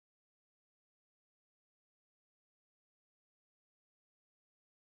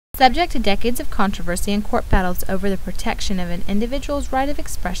Subject to decades of controversy and court battles over the protection of an individual's right of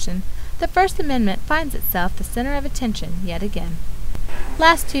expression, the First Amendment finds itself the center of attention yet again.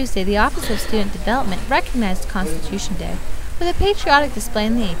 Last Tuesday, the Office of Student Development recognized Constitution Day with a patriotic display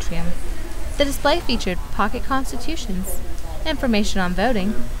in the atrium. The display featured pocket constitutions, information on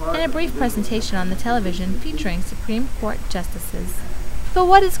voting, and a brief presentation on the television featuring Supreme Court justices. But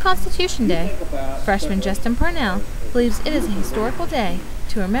what is Constitution Day? Freshman Justin Parnell believes it is a historical day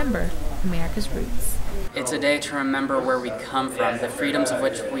to remember America's roots. It's a day to remember where we come from, the freedoms of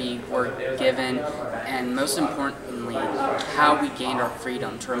which we were given, and most importantly, how we gained our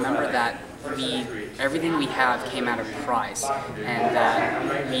freedom. To remember that everything we have came at a price, and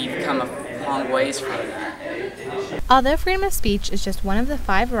that we've come a long ways from that. Although freedom of speech is just one of the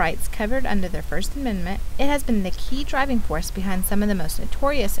 5 rights covered under the First Amendment, it has been the key driving force behind some of the most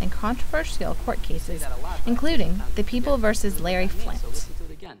notorious and controversial court cases, including the People versus Larry Flynt.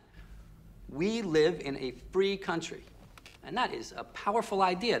 We live in a free country, and that is a powerful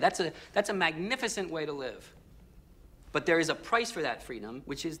idea. That's a magnificent way to live. But there is a price for that freedom,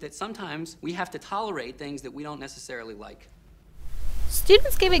 which is that sometimes we have to tolerate things that we don't necessarily like.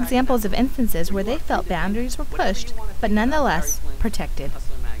 Students gave examples of instances where they felt boundaries were pushed, but nonetheless protected.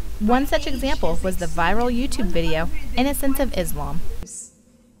 One such example was the viral YouTube video, Innocence of Islam.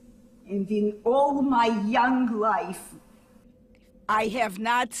 And in all my young life, I have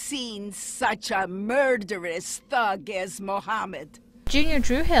not seen such a murderous thug as Mohammed. Junior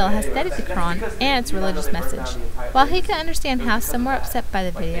Drew Hill has studied the Quran and its religious message. While he could understand how some were upset by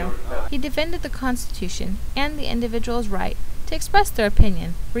the video, he defended the Constitution and the individual's right to express their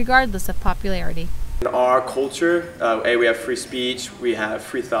opinion, regardless of popularity. In our culture, we have free speech, we have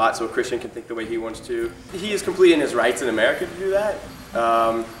free thought, so a Christian can think the way he wants to. He is completely in his rights in America to do that.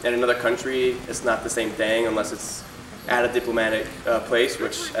 In another country, it's not the same thing unless it's at a diplomatic place,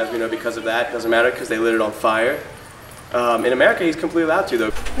 which, as we know, because of that, doesn't matter because they lit it on fire. In America, he's completely allowed to,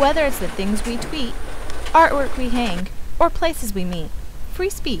 though. Whether it's the things we tweet, artwork we hang, or places we meet, free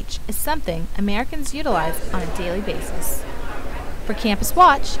speech is something Americans utilize on a daily basis. For Campus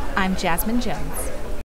Watch, I'm Jasmine Jones.